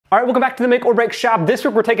All right, welcome back to the Make or Break Shop. This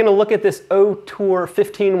week we're taking a look at this O-Tour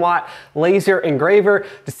 15-watt laser engraver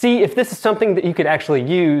to see if this is something that you could actually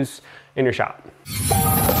use in your shop.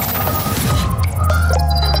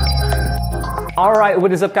 All right,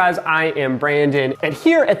 what is up guys? I am Brandon, and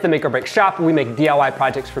here at the Make or Break Shop, we make DIY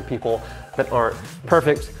projects for people that aren't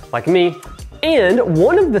perfect like me. And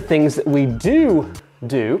one of the things that we do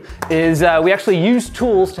is we actually use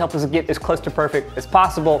tools to help us get as close to perfect as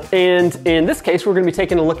possible. And in this case, we're gonna be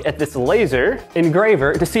taking a look at this laser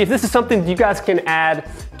engraver to see if this is something that you guys can add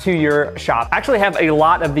to your shop. I actually have a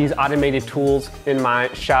lot of these automated tools in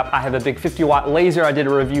my shop. I have a big 50-watt laser I did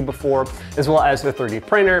a review before, as well as a 3D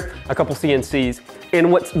printer, a couple CNCs.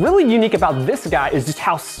 And what's really unique about this guy is just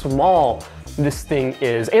how small this thing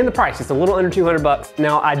is, and the price. It's a little under 200 bucks.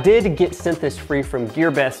 Now, I did get sent this free from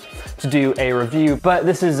Gearbest to do a review, but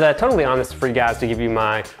this is totally honest free, guys, to give you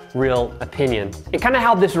my real opinion. And kind of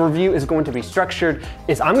how this review is going to be structured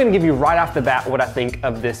is I'm gonna give you right off the bat what I think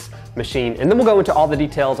of this machine, and then we'll go into all the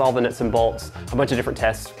details, all the nuts and bolts, a bunch of different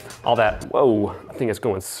tests, all that. Whoa, I think it's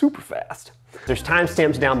going super fast. There's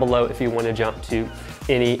timestamps down below if you want to jump to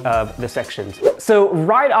any of the sections. So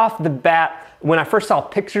right off the bat, when I first saw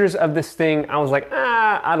pictures of this thing, I was like,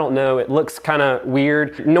 I don't know, it looks kind of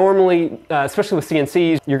weird. Normally, especially with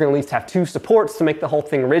CNCs, you're gonna at least have two supports to make the whole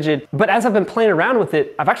thing rigid. But as I've been playing around with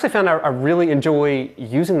it, I've actually found I really enjoy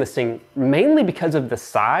using this thing, mainly because of the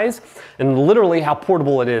size and literally how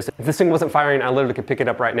portable it is. If this thing wasn't firing, I literally could pick it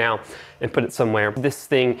up right now and put it somewhere. This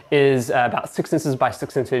thing is about 6 inches by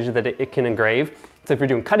 6 inches that it can engrave. So if you're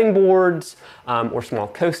doing cutting boards or small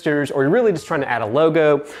coasters, or you're really just trying to add a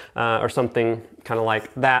logo or something kind of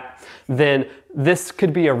like that, then this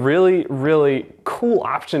could be a really, really cool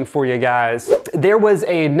option for you guys. There was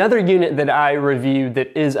another unit that I reviewed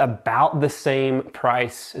that is about the same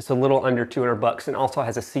price. It's a little under 200 bucks and also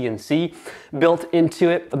has a CNC built into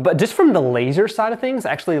it. But just from the laser side of things,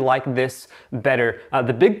 I actually like this better.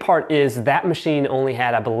 The big part is that machine only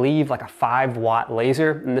had, I believe, like a 5-watt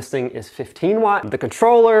laser, and this thing is 15 watt. The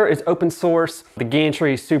controller is open source. The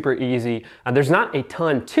gantry is super easy. There's not a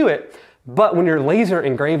ton to it, but when you're laser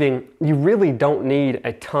engraving, you really don't need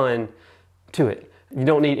a ton to it. You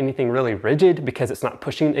don't need anything really rigid because it's not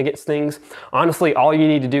pushing against things. Honestly, all you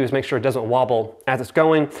need to do is make sure it doesn't wobble as it's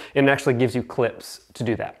going, and it actually gives you clips to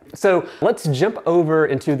do that. So let's jump over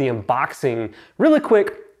into the unboxing really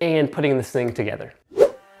quick and putting this thing together.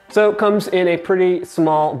 So it comes in a pretty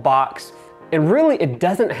small box. And really, it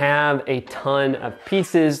doesn't have a ton of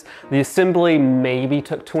pieces. The assembly maybe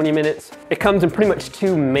took 20 minutes. It comes in pretty much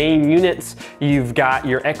 2 main units. You've got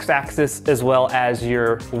your X-axis as well as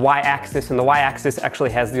your Y-axis, and the Y-axis actually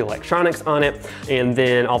has the electronics on it, and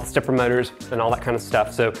then all the stepper motors and all that kind of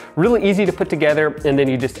stuff. So really easy to put together, and then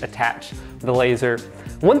you just attach the laser.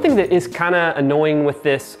 One thing that is kind of annoying with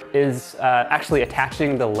this is actually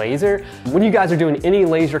attaching the laser. When you guys are doing any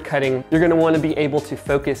laser cutting, you're gonna wanna be able to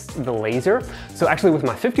focus the laser. So actually with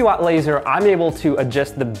my 50-watt laser, I'm able to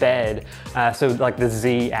adjust the bed, so like the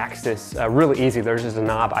Z axis, really easy. There's just a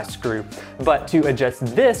knob I screw. But to adjust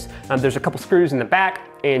this, there's a couple screws in the back,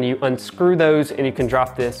 and you unscrew those and you can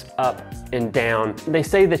drop this up and down. They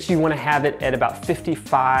say that you wanna have it at about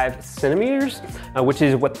 55 centimeters, which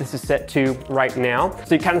is what this is set to right now.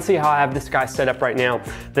 So you kind of see how I have this guy set up right now,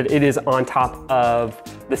 that it is on top of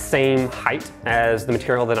the same height as the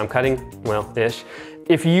material that I'm cutting, well, ish.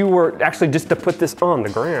 If you were actually just to put this on the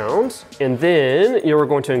ground and then you were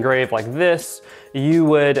going to engrave like this, you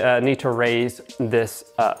would need to raise this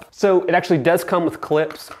up. So it actually does come with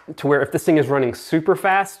clips to where if this thing is running super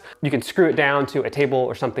fast, you can screw it down to a table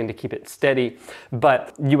or something to keep it steady,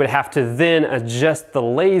 but you would have to then adjust the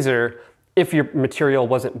laser if your material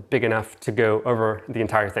wasn't big enough to go over the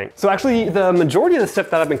entire thing. So actually the majority of the stuff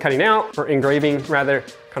that I've been cutting out, or engraving rather,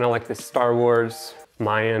 kind of like this Star Wars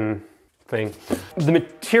Mayan thing. The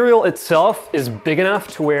material itself is big enough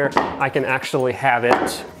to where I can actually have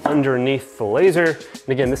it underneath the laser. And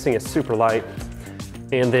again, this thing is super light.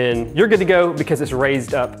 And then you're good to go because it's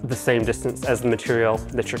raised up the same distance as the material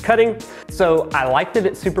that you're cutting. So I like that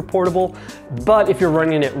it's super portable, but if you're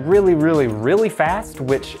running it really, really, really fast,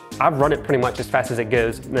 which I've run it pretty much as fast as it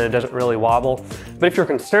goes, and it doesn't really wobble. But if you're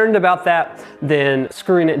concerned about that, then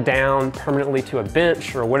screwing it down permanently to a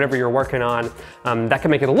bench or whatever you're working on, that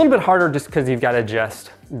can make it a little bit harder just because you've got to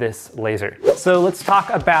adjust this laser. So let's talk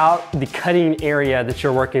about the cutting area that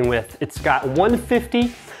you're working with. It's got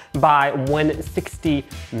 150 by 160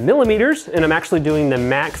 millimeters, and I'm actually doing the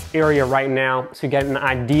max area right now so you get an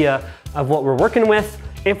idea of what we're working with.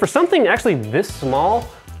 And for something actually this small,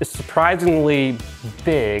 is surprisingly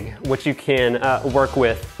big, which you can work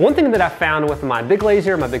with. One thing that I found with my big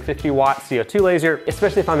laser, my big 50-watt CO2 laser,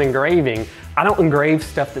 especially if I'm engraving, I don't engrave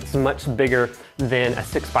stuff that's much bigger than a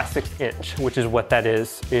 6x6 inch, which is what that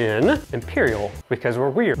is in Imperial, because we're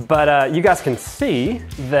weird. But you guys can see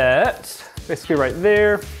that basically right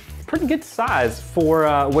there, pretty good size for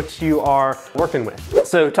what you are working with.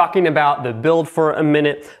 So talking about the build for a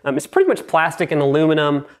minute, it's pretty much plastic and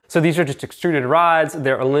aluminum. So these are just extruded rods,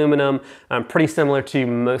 they're aluminum, pretty similar to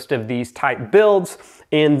most of these type builds.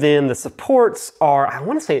 And then the supports are, I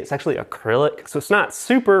wanna say it's actually acrylic, so it's not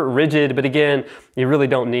super rigid, but again, you really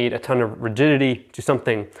don't need a ton of rigidity to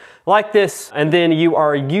something like this. And then you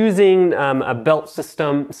are using a belt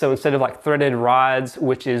system. So instead of like threaded rods,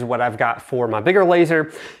 which is what I've got for my bigger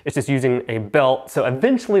laser, it's just using a belt. So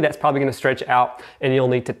eventually that's probably gonna stretch out and you'll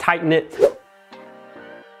need to tighten it.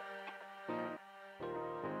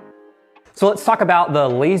 So let's talk about the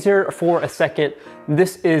laser for a second.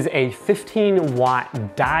 This is a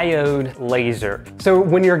 15-watt diode laser. So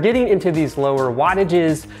when you're getting into these lower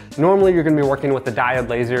wattages, normally you're gonna be working with the diode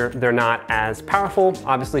laser. They're not as powerful,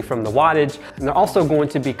 obviously from the wattage. And they're also going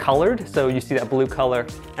to be colored. So you see that blue color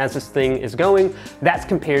as this thing is going. That's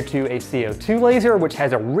compared to a CO2 laser, which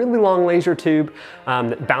has a really long laser tube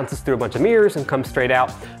that bounces through a bunch of mirrors and comes straight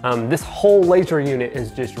out. This whole laser unit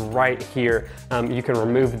is just right here. You can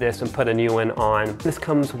remove this and put a new one on. This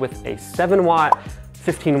comes with a 7-watt,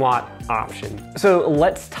 15-watt option. So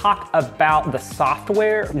let's talk about the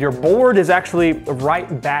software. Your board is actually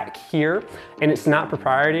right back here, and it's not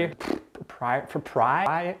proprietary.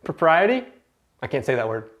 Propriety? I can't say that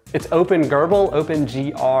word. It's Open Gerbl, Open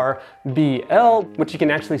G-R-B-L, which you can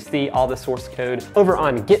actually see all the source code over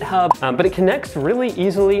on GitHub, but it connects really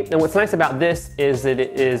easily. And what's nice about this is that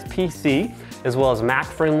it is PC as well as Mac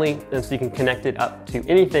friendly, and so you can connect it up to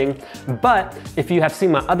anything. But if you have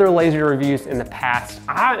seen my other laser reviews in the past,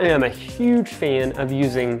 I am a huge fan of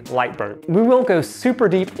using Lightburn. We won't go super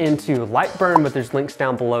deep into Lightburn, but there's links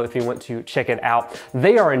down below if you want to check it out.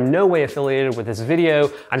 They are in no way affiliated with this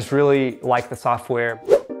video. I just really like the software.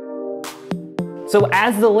 So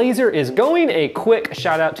as the laser is going, a quick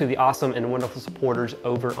shout out to the awesome and wonderful supporters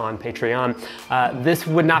over on Patreon. This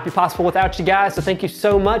would not be possible without you guys, so thank you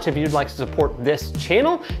so much. If you'd like to support this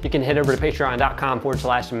channel, you can head over to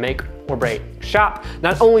patreon.com/make-or-break-shop.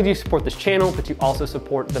 Not only do you support this channel, but you also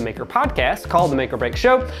support the Maker podcast called The Make or Break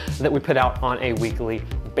Show that we put out on a weekly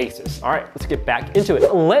basis. All right, let's get back into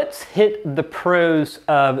it. Let's hit the pros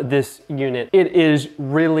of this unit. It is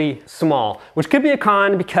really small, which could be a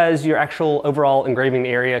con because your actual overall engraving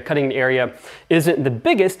area, cutting area isn't the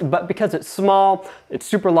biggest, but because it's small, it's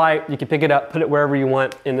super light, you can pick it up, put it wherever you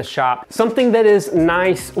want in the shop. Something that is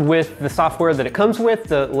nice with the software that it comes with,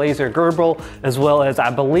 the Laser Gerbl, as well as I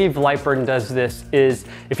believe Lightburn does this, is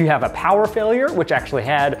if you have a power failure, which I actually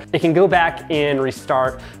had, it can go back and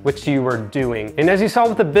restart what you were doing. And as you saw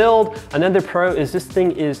with the build, another pro is this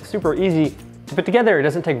thing is super easy to put together. It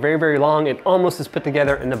doesn't take very, very long. It almost is put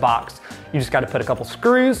together in the box. You just got to put a couple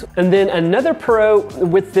screws. And then another pro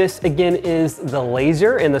with this, again, is the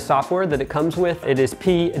laser and the software that it comes with. It is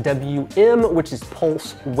PWM, which is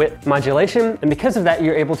pulse width modulation. And because of that,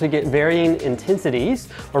 you're able to get varying intensities,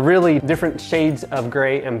 or really different shades of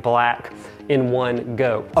gray and black in one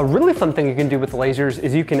go. A really fun thing you can do with lasers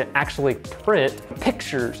is you can actually print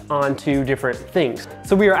pictures onto different things.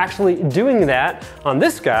 So we are actually doing that on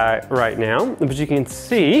this guy right now. But you can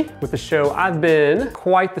see with the show I've been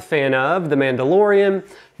quite the fan of, The Mandalorian,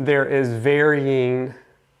 there is varying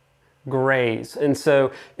grays. And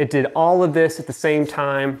so it did all of this at the same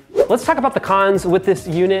time. Let's talk about the cons with this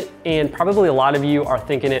unit, and probably a lot of you are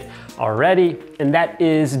thinking it already, and that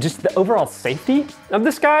is just the overall safety of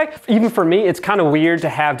this guy. Even for me, it's kind of weird to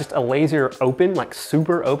have just a laser open, like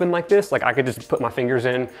super open like this. Like I could just put my fingers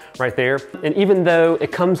in right there. And even though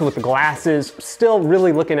it comes with glasses, still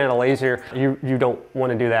really looking at a laser, you don't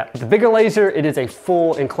want to do that. With the bigger laser, it is a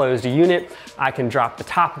full enclosed unit. I can drop the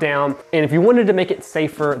top down. And if you wanted to make it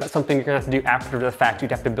safer, that's something you're gonna have to do after the fact.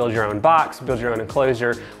 You'd have to build your own box, build your own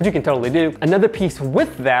enclosure, which you can totally do. Another piece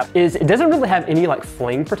with that is it doesn't really have any like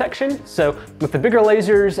flame protection. So with the bigger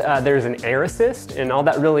lasers, there's an air assist, and all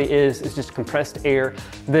that really is just compressed air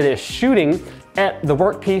that is shooting at the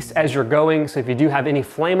workpiece as you're going. So if you do have any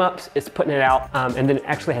flame ups, it's putting it out, and then it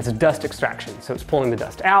actually has a dust extraction. So it's pulling the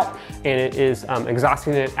dust out and it is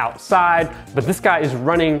exhausting it outside. But this guy is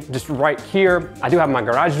running just right here. I do have my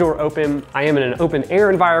garage door open. I am in an open air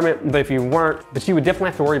environment, but if you weren't, but you would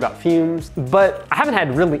definitely have to worry about fumes. But I haven't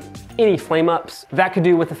had really any flame ups. That could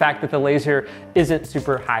do with the fact that the laser isn't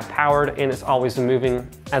super high powered and it's always moving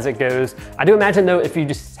as it goes. I do imagine though, if you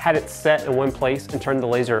just had it set in one place and turned the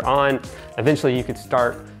laser on, eventually you could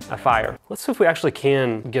start a fire. Let's see if we actually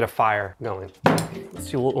can get a fire going. Let's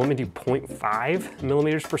see, let me do 0.5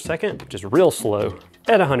 millimeters per second, which is real slow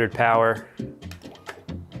at 100 power.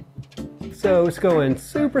 So it's going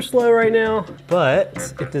super slow right now,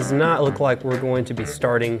 but it does not look like we're going to be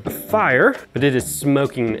starting a fire, but it is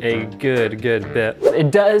smoking a good bit. It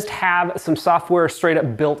does have some software straight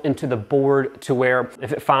up built into the board to where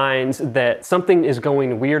if it finds that something is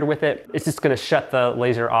going weird with it, it's just gonna shut the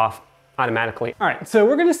laser off automatically. All right, so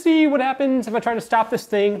we're gonna see what happens if I try to stop this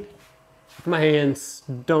thing with my hands.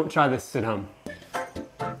 Don't try this at home.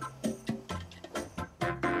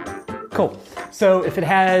 Cool. So if it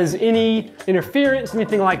has any interference,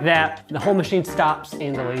 anything like that, the whole machine stops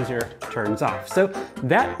and the laser turns off. So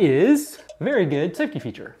that is a very good safety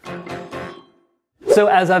feature. So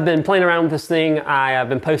as I've been playing around with this thing, I have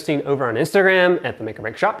been posting over on Instagram at the Make or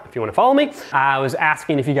Break Shop, if you want to follow me. I was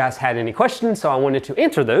asking if you guys had any questions, so I wanted to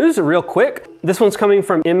answer those real quick. This one's coming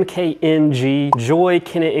from MKNG. Joy,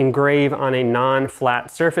 can it engrave on a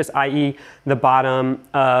non-flat surface, i.e. the bottom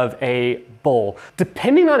of a bowl?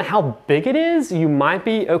 Depending on how big it is, you might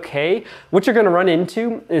be okay. What you're gonna run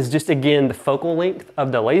into is just, again, the focal length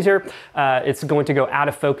of the laser. It's going to go out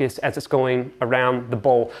of focus as it's going around the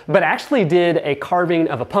bowl. But I actually did a carving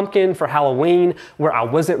of a pumpkin for Halloween where I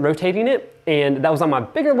wasn't rotating it, and that was on my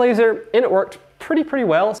bigger laser, and it worked pretty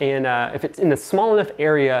well. And if it's in a small enough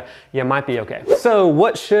area, you might be okay. So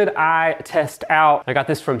what should I test out? I got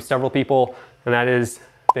this from several people, and that is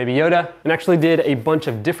Baby Yoda, and actually did a bunch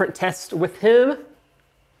of different tests with him.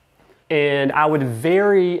 And I would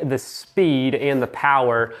vary the speed and the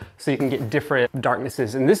power so you can get different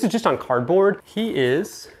darknesses. And this is just on cardboard. He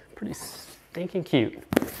is pretty stinking cute.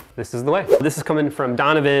 This is the way. This is coming from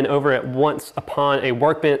Donovan over at Once Upon a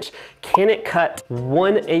Workbench. Can it cut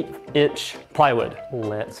 1/8 inch plywood?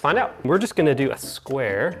 Let's find out. We're just gonna do a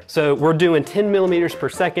square. So we're doing 10 millimeters per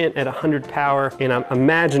second at 100 power, and I'm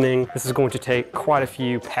imagining this is going to take quite a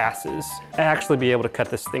few passes to actually be able to cut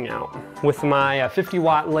this thing out. With my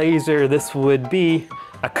 50-watt laser, this would be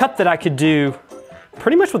a cut that I could do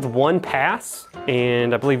pretty much with one pass.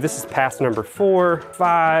 And I believe this is pass number 4,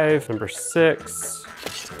 5, number 6.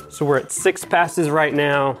 So we're at 6 passes right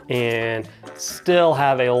now and still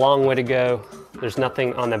have a long way to go. There's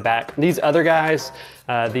nothing on the back. These other guys,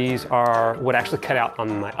 these would actually cut out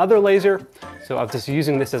on my other laser. So I'm just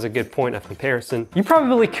using this as a good point of comparison. You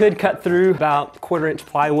probably could cut through about 1/4 inch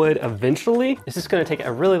plywood eventually. It's just gonna take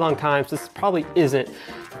a really long time, so this probably isn't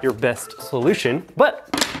your best solution, but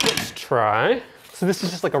let's try. So this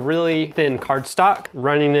is just like a really thin cardstock,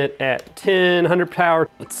 running it at 10, 100 power.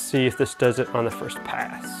 Let's see if this does it on the first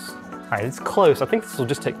pass. All right, it's close. I think this will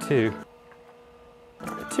just take 2.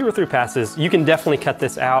 2 or 3 passes. You can definitely cut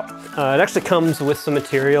this out. It actually comes with some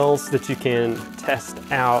materials that you can test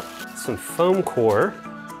out. Some foam core.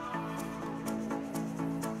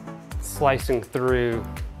 Slicing through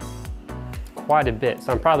quite a bit.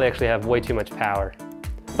 So I'm probably actually have way too much power,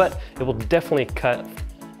 but it will definitely cut.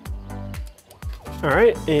 All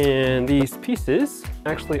right, and these pieces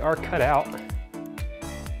actually are cut out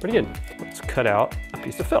pretty good. Let's cut out a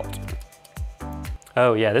piece of felt.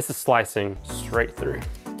 Oh yeah, this is slicing straight through.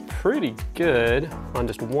 Pretty good on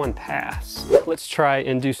just one pass. Let's try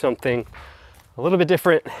and do something a little bit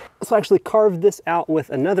different. So I actually carved this out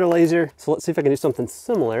with another laser. So let's see if I can do something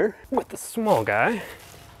similar with the small guy.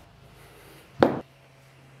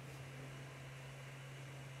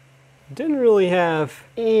 Didn't really have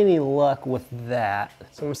any luck with that.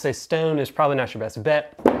 So I'm gonna say stone is probably not your best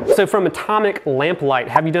bet. So from Atomic Lamplight,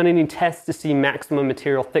 have you done any tests to see maximum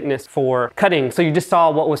material thickness for cutting? So you just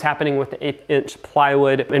saw what was happening with the 1/8 inch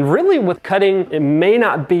plywood. And really with cutting, it may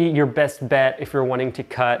not be your best bet if you're wanting to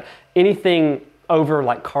cut anything over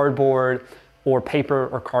like cardboard or paper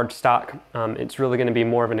or cardstock. It's really gonna be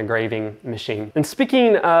more of an engraving machine. And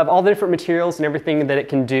speaking of all the different materials and everything that it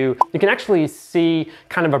can do, you can actually see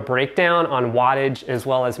kind of a breakdown on wattage as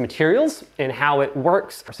well as materials and how it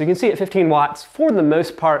works. So you can see at 15 watts, for the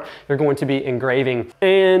most part, you're going to be engraving.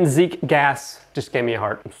 And Zeke Gas just gave me a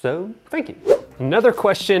heart, so thank you. Another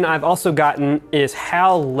question I've also gotten is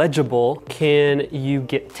how legible can you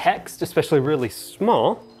get text, especially really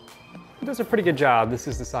small? It does a pretty good job. This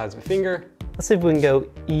is the size of a finger. Let's see if we can go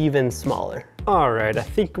even smaller. All right, I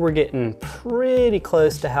think we're getting pretty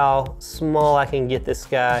close to how small I can get this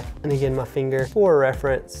guy. And again, my finger for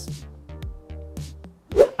reference.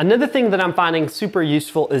 Another thing that I'm finding super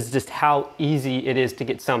useful is just how easy it is to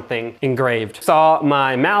get something engraved. Saw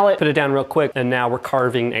my mallet, put it down real quick, and now we're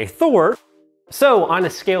carving a Thor. So on a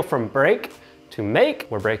scale from break to make,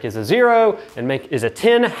 where break is a 0 and make is a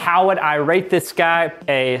 10. How would I rate this guy?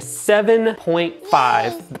 A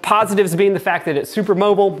 7.5. The positives being the fact that it's super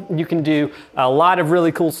mobile. You can do a lot of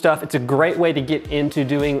really cool stuff. It's a great way to get into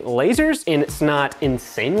doing lasers, and it's not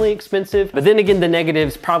insanely expensive. But then again, the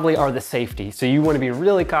negatives probably are the safety. So you want to be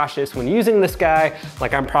really cautious when using this guy,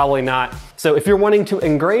 like I'm probably not. So if you're wanting to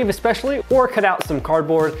engrave especially, or cut out some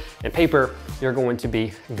cardboard and paper, you're going to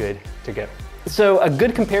be good to go. So a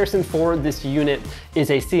good comparison for this unit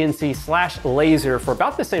is a CNC/laser for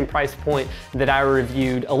about the same price point that I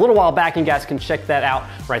reviewed a little while back. You guys can check that out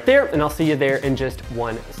right there, and I'll see you there in just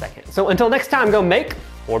 1 second. So until next time, go make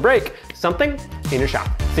or break something in your shop.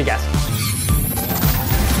 See you guys.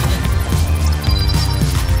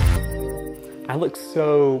 I look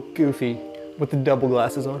so goofy with the double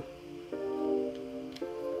glasses on.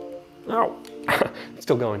 Oh, it's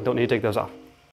still going. Don't need to take those off.